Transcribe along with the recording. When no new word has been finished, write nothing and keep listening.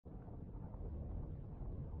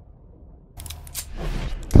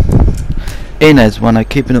Enos one, I'm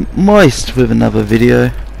keeping it moist with another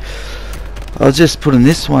video. I was just putting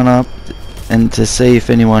this one up and to see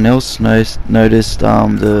if anyone else noticed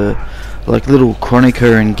the like little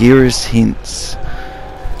Kronika and Geras hints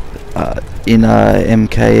in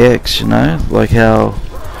MKX, you know, like how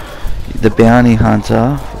the bounty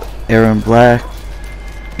hunter Aaron Black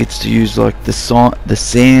gets to use like the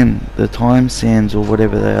sand, the time sands or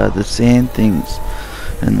whatever they are, the sand things,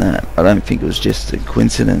 and that. I don't think it was just a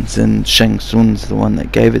coincidence, and Shang Tsung's the one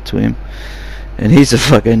that gave it to him, and he's a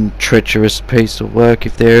fucking treacherous piece of work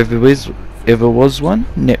if there ever was one.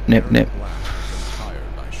 Nep.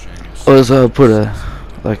 Also, I put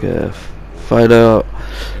a photo.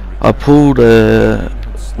 I pulled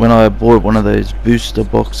when I bought one of those booster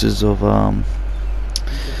boxes of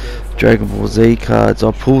Dragon Ball Z cards.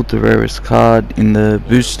 I pulled the rarest card in the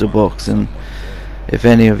booster box, and if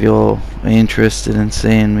any of y'all are interested in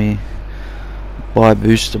seeing me buy a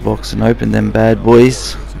booster box and open them bad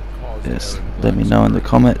boys, just let me know in the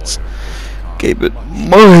comments. Keep it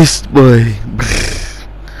moist, boy.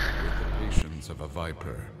 Patience of a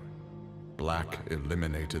viper. Black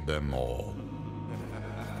eliminated them all.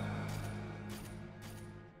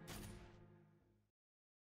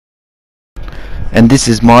 And this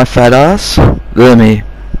is my fat ass. Let me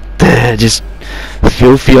just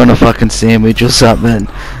filthy on a fucking sandwich or something.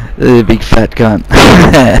 A big fat cunt.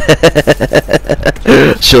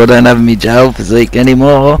 Sure don't have me jail physique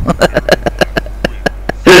anymore.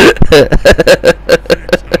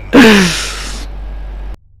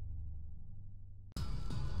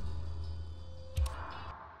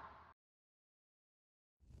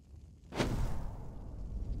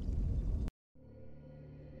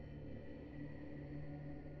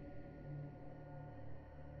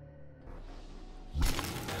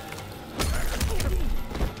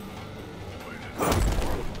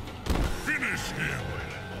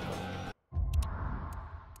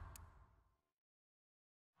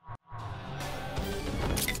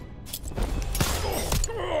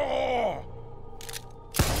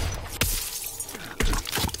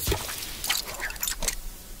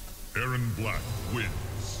 Aaron Black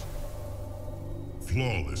wins.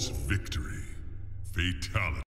 Flawless victory. Fatality.